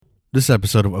This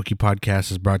episode of Okie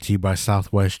Podcast is brought to you by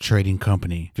Southwest Trading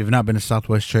Company. If you've not been to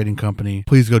Southwest Trading Company,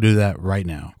 please go do that right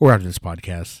now or after this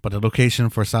podcast. But the location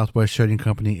for Southwest Trading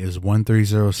Company is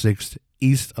 1306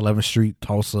 East 11th Street,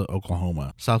 Tulsa,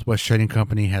 Oklahoma. Southwest Trading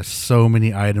Company has so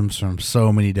many items from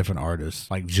so many different artists,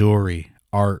 like jewelry,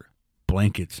 art,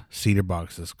 blankets, cedar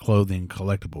boxes, clothing,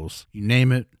 collectibles. You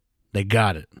name it, they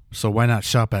got it. So why not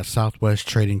shop at Southwest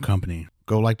Trading Company?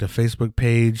 Go like the Facebook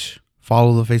page,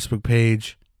 follow the Facebook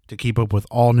page, to keep up with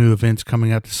all new events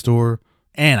coming out the store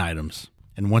and items.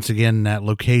 And once again, that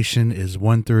location is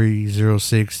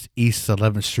 1306 East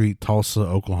 11th Street, Tulsa,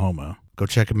 Oklahoma. Go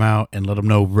check them out and let them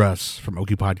know Russ from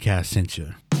Okie Podcast sent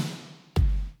you.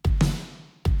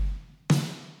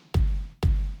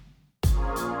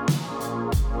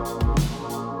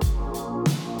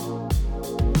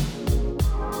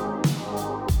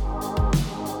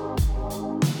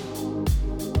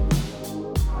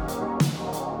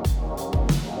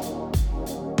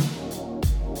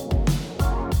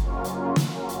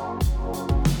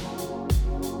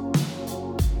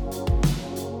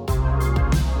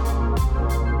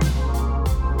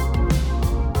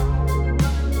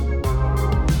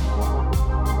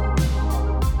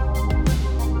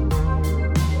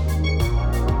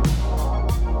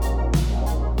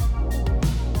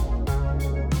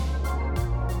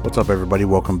 What's up, everybody?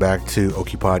 Welcome back to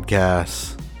Okie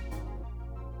Podcast.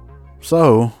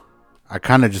 So, I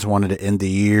kind of just wanted to end the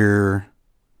year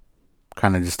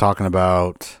kind of just talking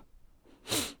about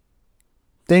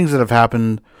things that have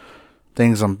happened,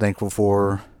 things I'm thankful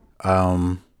for.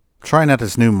 Trying out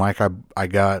this new mic I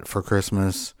got for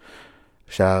Christmas.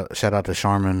 Shout out to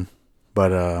Charmin.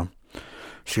 But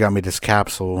she got me this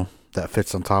capsule that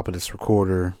fits on top of this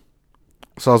recorder.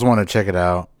 So I was wanting to check it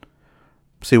out.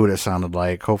 See what it sounded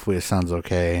like. Hopefully it sounds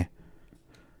okay.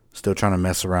 Still trying to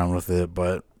mess around with it,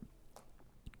 but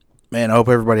man, I hope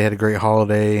everybody had a great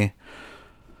holiday.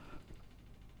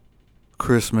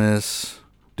 Christmas.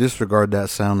 Disregard that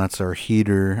sound. That's our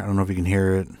heater. I don't know if you can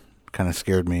hear it. Kind of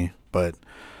scared me, but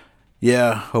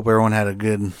yeah, hope everyone had a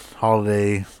good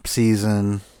holiday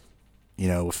season,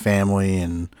 with family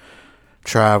and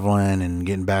traveling and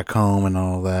getting back home and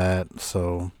all that.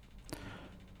 So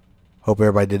hope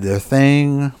everybody did their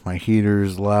thing. My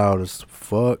heater's loud as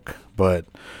fuck. But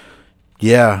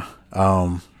yeah,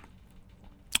 I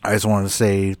just wanted to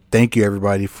say thank you,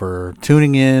 everybody, for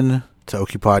tuning in to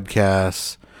Okie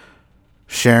Podcasts,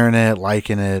 sharing it,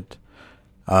 liking it,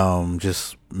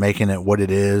 just making it what it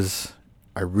is.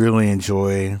 I really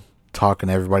enjoy talking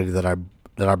to everybody that I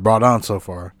brought on so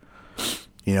far.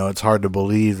 It's hard to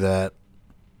believe that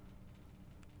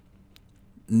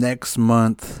next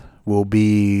month will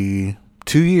be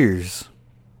 2 years.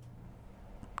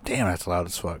 Damn, that's loud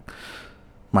as fuck.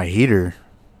 My heater.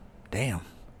 Damn.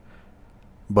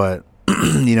 But,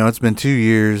 it's been 2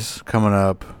 years coming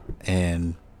up,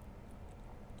 and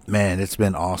man, it's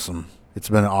been awesome. It's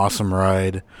been an awesome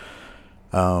ride.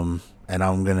 And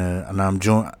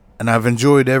I've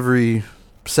enjoyed every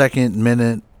second,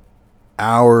 minute,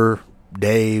 hour,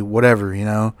 day,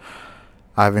 whatever,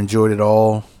 I've enjoyed it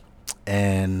all,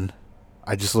 and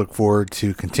I just look forward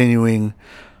to continuing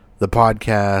the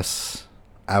podcast.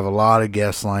 I have a lot of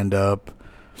guests lined up,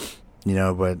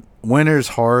 but winter's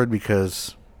hard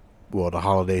because, the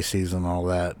holiday season and all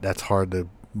that. That's hard to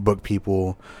book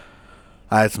people.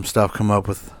 I had some stuff come up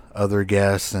with other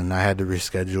guests, and I had to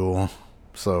reschedule.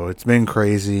 So it's been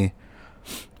crazy.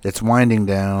 It's winding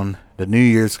down. The New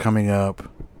Year's coming up,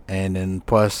 and then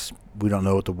plus we don't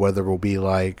know what the weather will be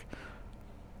like.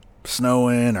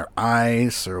 Snowing or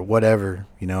ice or whatever,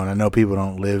 and I know people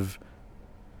don't live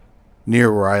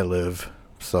near where I live,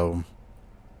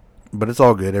 but it's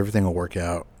all good. Everything will work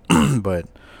out. But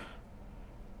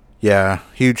yeah,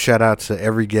 huge shout out to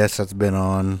every guest that's been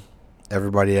on,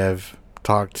 everybody I've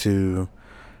talked to,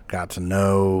 got to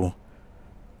know,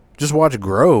 just watch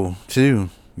grow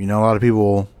too. A lot of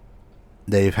people,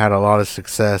 they've had a lot of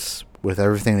success with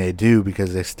everything they do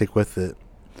because they stick with it,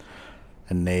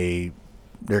 and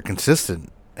they're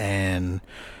consistent, and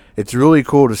it's really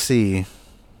cool to see,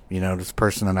 this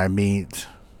person that I meet,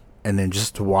 and then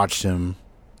just to watch them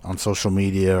on social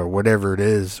media or whatever it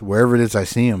is, wherever it is I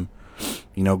see them,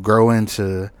 grow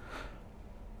into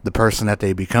the person that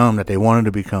they become, that they wanted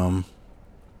to become,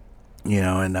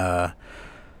 and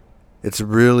it's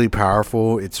really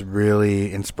powerful. It's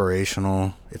really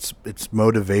inspirational. It's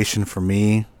motivation for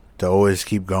me to always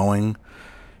keep going,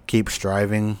 keep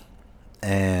striving,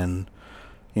 and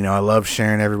I love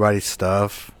sharing everybody's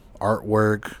stuff,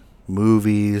 artwork,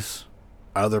 movies,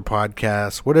 other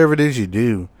podcasts, whatever it is you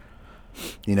do.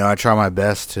 I try my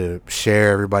best to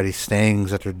share everybody's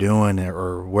things that they're doing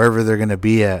or wherever they're going to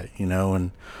be at,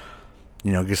 and,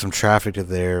 get some traffic to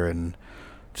there and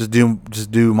just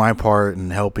do my part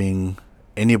in helping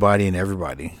anybody and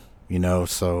everybody,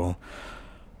 so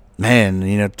man,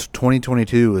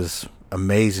 2022 is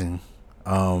amazing.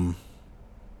 I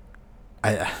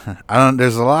don't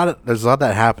there's a lot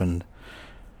that happened,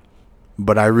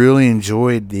 but I really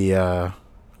enjoyed the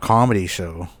comedy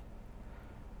show,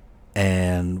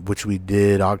 and which we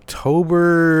did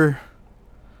October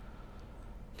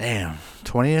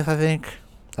 20th, I think.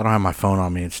 I don't have my phone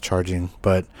on me, it's charging,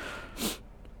 but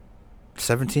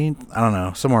 17th, I don't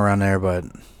know, somewhere around there. But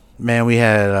man, we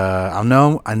had I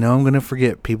know I'm gonna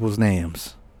forget people's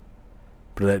names,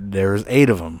 but there was 8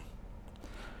 of them.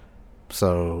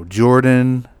 So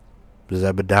Jordan,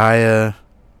 Zebediah,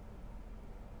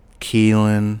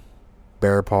 Keelan,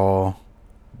 Bear Paul,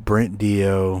 Brent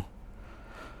Dio,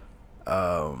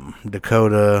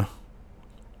 Dakota,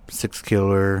 Six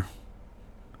Killer,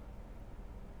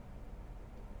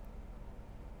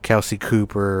 Kelsey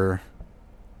Cooper,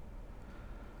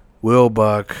 Will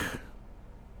Buck,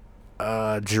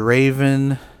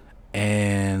 Draven,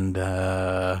 and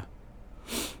I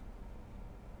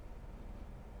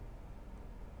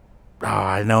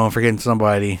know I'm forgetting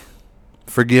somebody.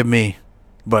 Forgive me.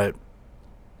 But,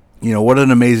 what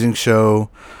an amazing show.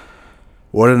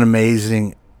 What an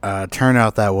amazing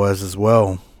turnout that was as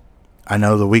well. I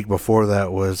know the week before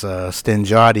that was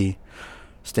Stinjati.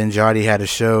 Stinjati had a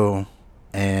show,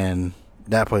 and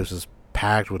that place was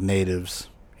packed with natives.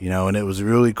 And it was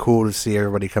really cool to see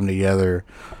everybody come together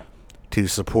to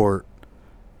support,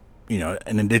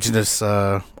 an indigenous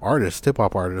artist,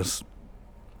 hip-hop artist.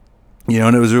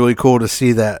 And it was really cool to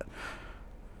see that,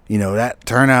 that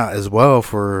turnout as well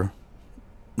for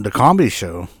the comedy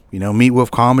show. Meet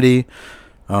with Comedy.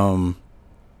 I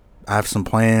have some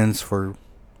plans for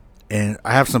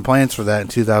that in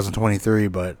 2023,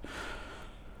 but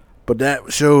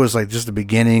that show was like just the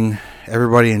beginning.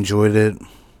 Everybody enjoyed it.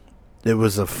 It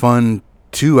was a fun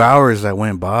 2 hours that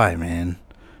went by, man.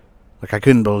 Like, I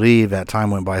couldn't believe that time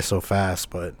went by so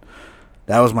fast, but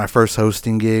that was my first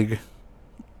hosting gig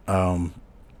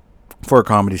for a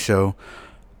comedy show,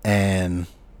 and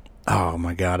oh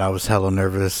my god, I was hella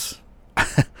nervous.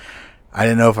 I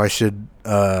didn't know if I should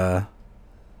tell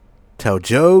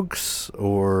jokes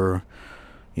or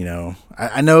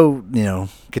I know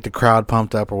get the crowd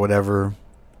pumped up or whatever,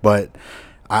 but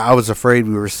I was afraid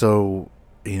we were so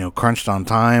crunched on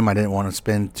time. I didn't want to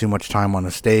spend too much time on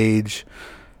the stage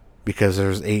because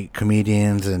there's 8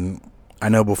 comedians, and I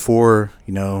know before,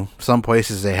 some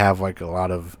places they have like a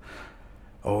lot of,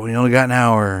 we only got an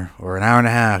hour or an hour and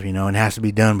a half, and it has to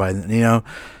be done by,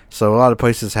 so a lot of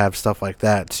places have stuff like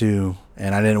that too.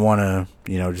 And I didn't want to,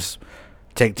 just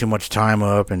take too much time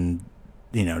up and,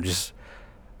 just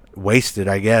waste it,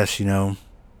 I guess,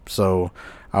 So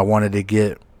I wanted to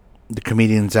get the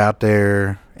comedians out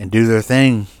there and do their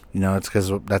thing. It's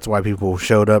because that's why people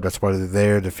showed up. That's why they're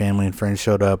there. Their family and friends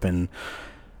showed up, and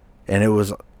it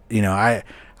was, I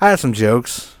had some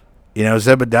jokes.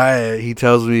 Zebediah, he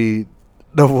tells me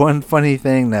the one funny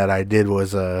thing that I did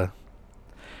was,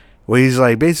 he's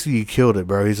like, basically you killed it,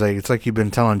 bro. He's like, it's like you've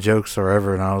been telling jokes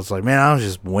forever. And I was like, man, I was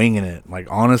just winging it. Like,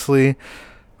 honestly,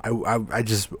 I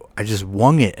just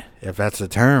wung it, if that's a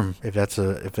term, if that's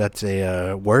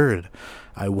a word.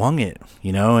 I wung it,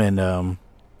 and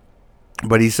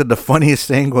but he said the funniest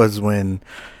thing was when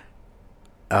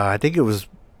I think it was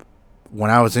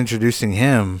when I was introducing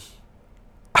him.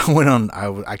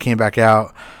 I came back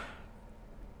out,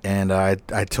 and I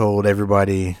told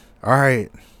everybody, all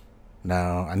right,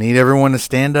 now I need everyone to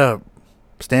stand up,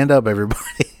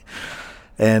 everybody.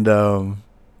 And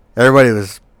everybody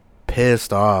was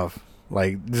pissed off,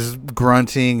 like just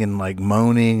grunting and like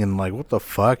moaning and like, what the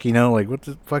fuck, like, what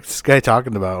the fuck is this guy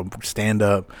talking about? Stand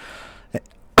up.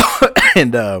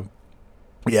 And I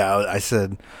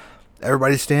said,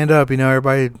 everybody stand up,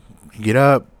 everybody get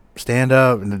up, stand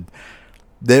up. And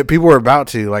people were about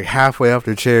to, like, halfway up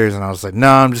their chairs, and I was like, no,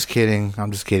 I'm just kidding.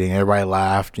 Everybody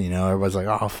laughed, everybody's like,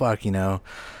 oh fuck, and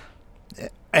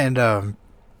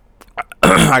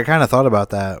I kind of thought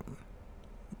about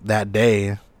that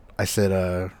day. I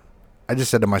said, I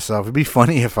just said to myself, it'd be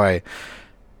funny if I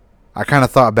kind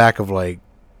of thought back of like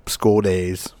school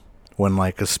days when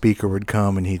like a speaker would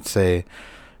come and he'd say,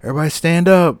 everybody stand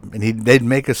up, and they'd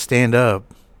make us stand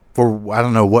up for I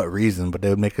don't know what reason, but they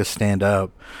would make us stand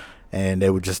up, and they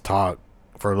would just talk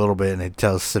for a little bit, and they'd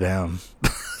tell us to sit down.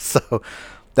 So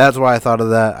that's why I thought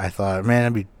of that. I thought,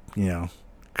 man, it'd be,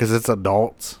 because it's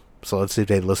adults, so let's see if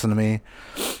they'd listen to me.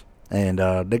 And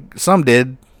some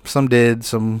did,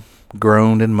 some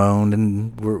groaned and moaned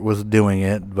and was doing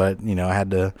it, but I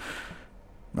had to.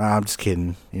 I'm just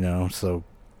kidding, So,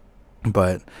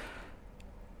 but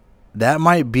that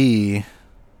might be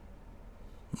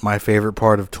my favorite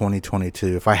part of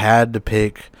 2022. If I had to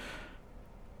pick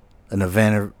an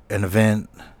event,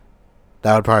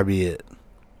 that would probably be it.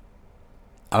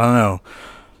 I don't know.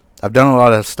 I've done a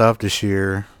lot of stuff this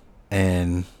year,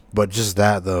 but just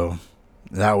that though,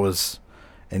 that was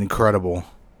incredible.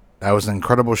 That was an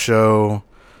incredible show,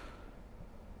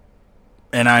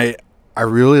 and I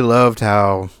really loved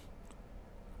how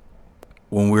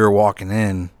when we were walking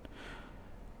in,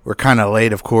 we're kind of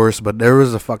late, of course, but there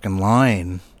was a fucking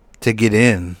line to get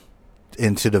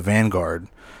into the Vanguard,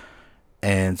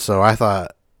 and so I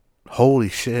thought, holy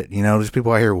shit, there's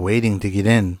people out here waiting to get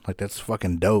in. Like, that's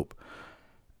fucking dope.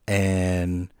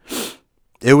 And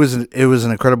it was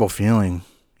an incredible feeling.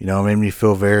 It made me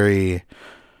feel very,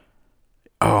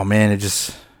 oh man, it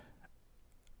just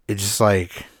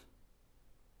like,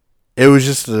 it was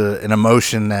just an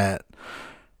emotion that,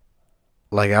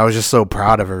 like, I was just so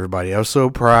proud of everybody. I was so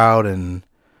proud, and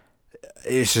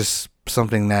it's just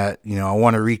something that, I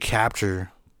want to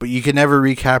recapture, but you can never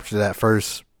recapture that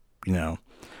first,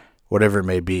 whatever it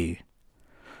may be.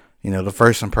 The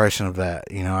first impression of that,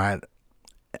 I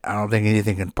don't think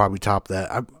anything can probably top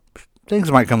that.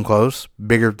 Things might come close,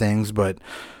 bigger things, but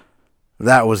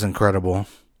that was incredible.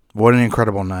 What an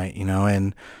incredible night,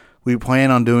 and we plan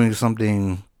on doing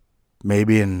something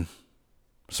maybe in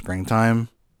springtime.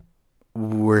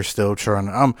 We're still trying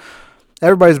to,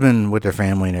 everybody's been with their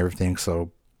family and everything, so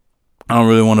I don't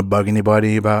really want to bug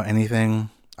anybody about anything.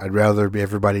 I'd rather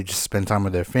everybody just spend time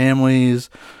with their families,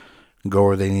 go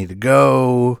where they need to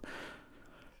go,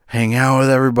 hang out with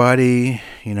everybody,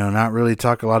 not really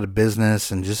talk a lot of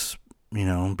business, and just,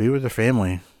 be with their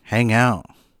family, hang out,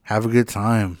 have a good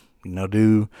time,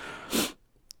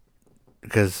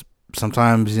 because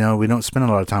sometimes, we don't spend a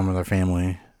lot of time with our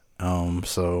family.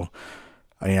 So,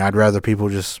 I'd rather people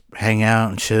just hang out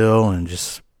and chill and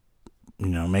just,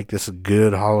 make this a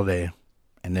good holiday.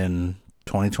 And then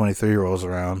 2023 rolls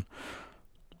around,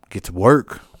 get to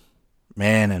work,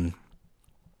 man, and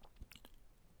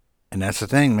that's the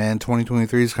thing, man.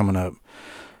 2023 is coming up.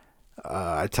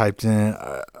 I typed in,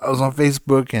 I was on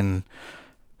Facebook, and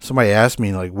somebody asked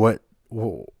me, like, what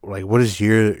is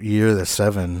year of the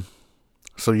seven?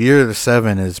 So year of the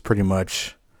seven is pretty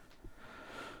much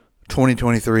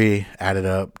 2023 added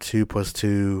up. 2 plus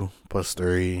 2 plus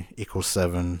 3 equals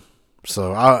 7.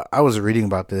 So I was reading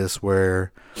about this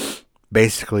where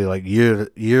basically, like, year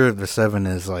of the seven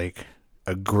is like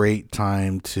a great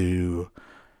time to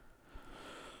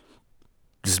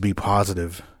just be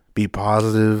positive,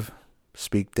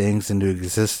 speak things into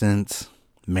existence,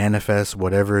 manifest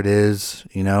whatever it is,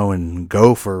 and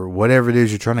go for whatever it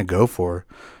is you're trying to go for.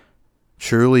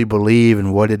 Truly believe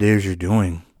in what it is you're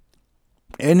doing.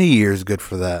 Any year is good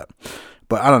for that.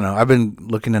 But I don't know. I've been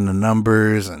looking into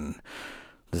numbers and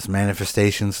this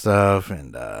manifestation stuff,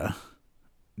 and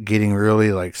getting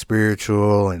really, like,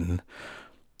 spiritual, and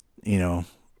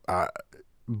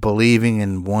believing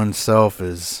in oneself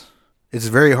it's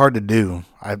very hard to do.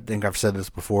 I think I've said this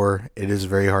before. It is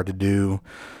very hard to do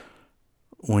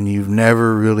when you've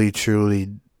never really truly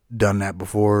done that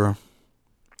before,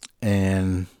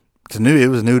 and it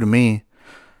was new to me,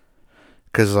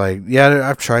 because, like, yeah,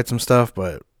 I've tried some stuff,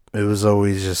 but it was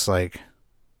always just like,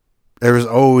 there was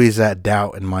always that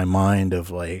doubt in my mind of,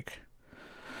 like,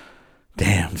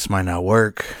 damn, this might not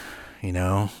work,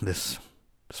 this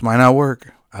might not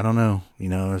work. I don't know,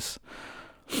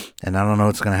 and I don't know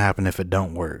what's going to happen if it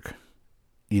don't work.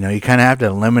 You kind of have to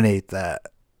eliminate that,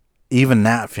 even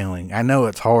that feeling. I know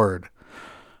it's hard,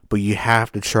 but you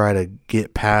have to try to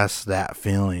get past that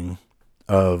feeling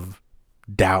of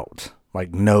doubt,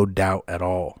 like no doubt at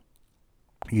all.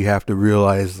 You have to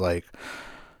realize, like,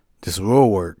 this will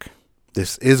work.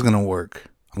 This is going to work.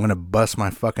 I'm going to bust my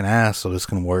fucking ass so this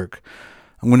can work.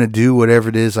 I'm going to do whatever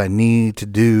it is I need to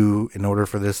do in order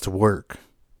for this to work.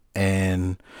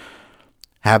 And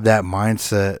have that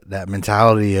mindset, that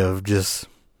mentality of just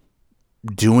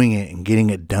doing it and getting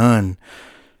it done.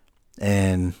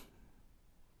 And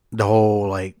the whole,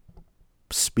 like,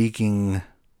 speaking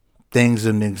things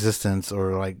into existence,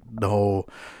 or, like, the whole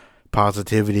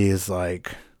positivity is,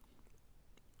 like,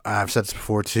 I've said this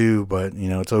before too, but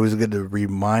it's always good to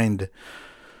remind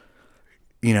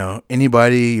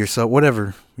anybody, yourself,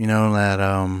 whatever,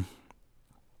 that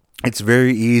it's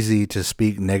very easy to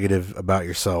speak negative about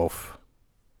yourself,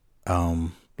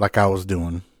 like I was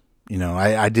doing.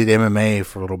 I did MMA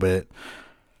for a little bit,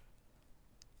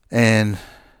 and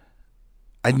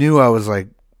I knew I was, like,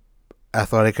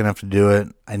 athletic enough to do it.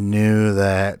 I knew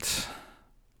that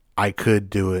I could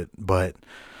do it, but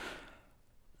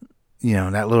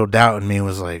that little doubt in me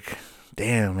was like,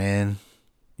 damn, man,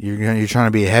 you're trying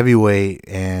to be a heavyweight,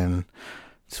 and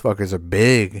these fuckers are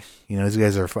big. These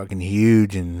guys are fucking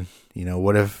huge, and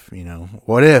what if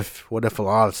a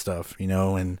lot of stuff,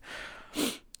 and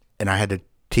I had to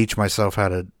teach myself how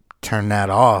to turn that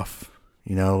off,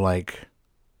 like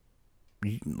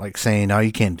saying, no,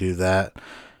 you can't do that.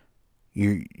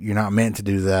 You're not meant to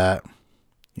do that.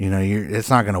 It's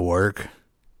not going to work.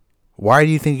 Why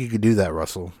do you think you could do that,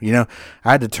 Russell? I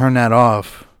had to turn that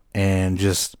off and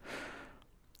just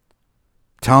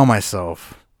tell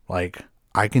myself, like,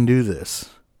 I can do this.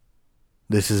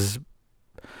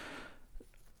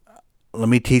 Let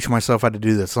me teach myself how to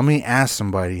do this. Let me ask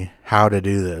somebody how to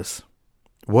do this.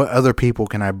 What other people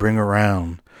can I bring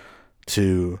around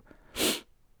to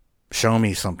show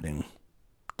me something,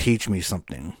 teach me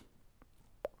something,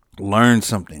 learn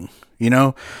something,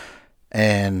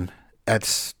 And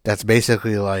that's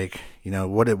basically like,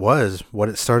 what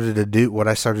I started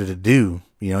to do,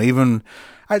 even,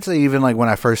 I'd say even like when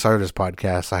I first started this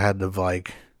podcast, I had to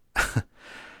like,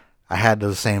 I had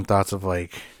those same thoughts of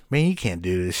like, man, you can't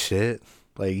do this shit.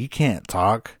 Like, you can't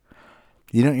talk.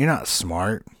 You're not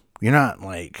smart. You're not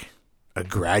like a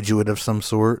graduate of some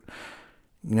sort.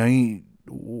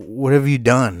 What have you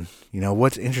done?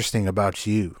 What's interesting about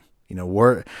you?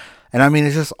 And I mean,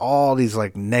 it's just all these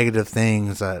like negative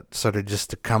things that sort of just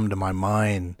to come to my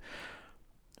mind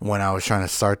when I was trying to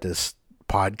start this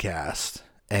podcast.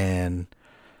 And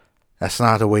that's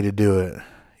not the way to do it.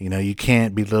 You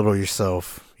can't belittle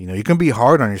yourself. You can be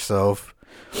hard on yourself,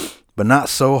 but not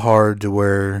so hard to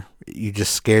where you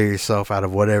just scare yourself out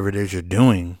of whatever it is you're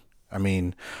doing. I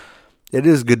mean, it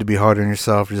is good to be hard on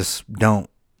yourself. Just don't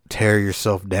tear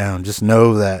yourself down. Just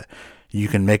know that you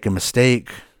can make a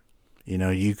mistake.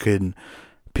 You could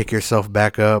pick yourself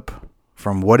back up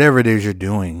from whatever it is you're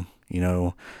doing.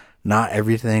 Not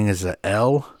everything is a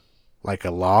L, like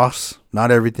a loss.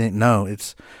 Not everything. No,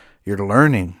 you're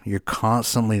learning. You're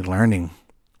constantly learning.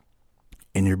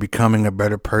 And you're becoming a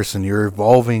better person. You're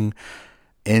evolving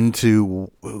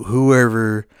into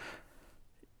whoever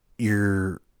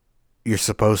you're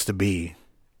supposed to be.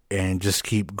 And just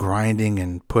keep grinding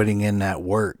and putting in that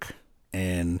work.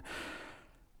 And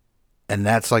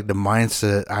that's like the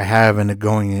mindset I have into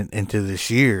going into this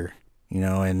year.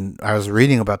 And I was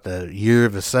reading about the year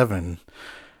of the 7.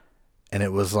 And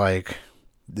it was like,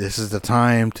 this is the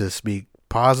time to speak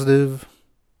positive,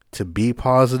 to be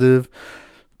positive,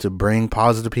 to bring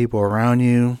positive people around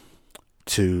you,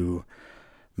 to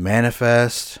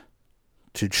manifest,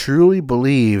 to truly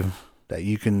believe that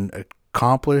you can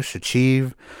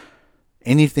achieve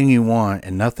anything you want,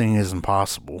 and nothing is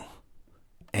impossible.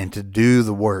 And to do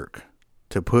the work,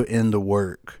 to put in the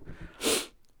work.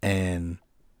 And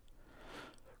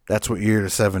that's what year to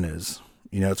 7 is.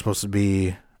 It's supposed to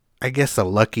be, I guess, a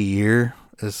lucky year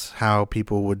is how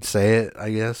people would say it,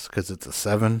 I guess, because it's a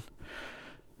 7.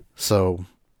 So,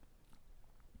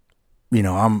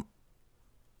 I'm,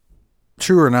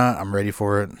 true or not, I'm ready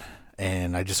for it.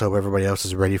 And I just hope everybody else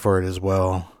is ready for it as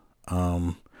well.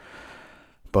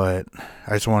 But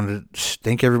I just wanted to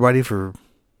thank everybody for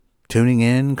tuning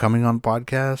in, coming on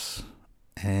podcasts,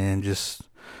 and just,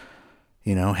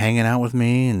 hanging out with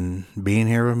me and being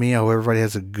here with me. I hope everybody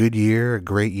has a good year, a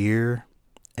great year.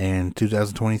 And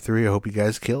 2023, I hope you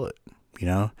guys kill it,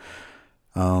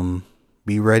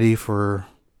 Be ready for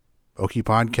Okie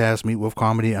Podcast, Meat Wolf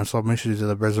Comedy, Unsolved Mysteries of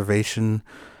the Reservation,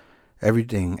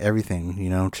 everything,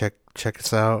 check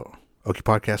us out,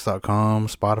 okiepodcast.com,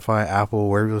 Spotify, Apple,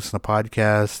 wherever you listen to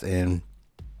podcasts, and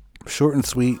short and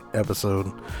sweet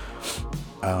episode.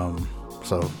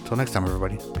 So till next time,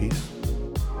 everybody, peace.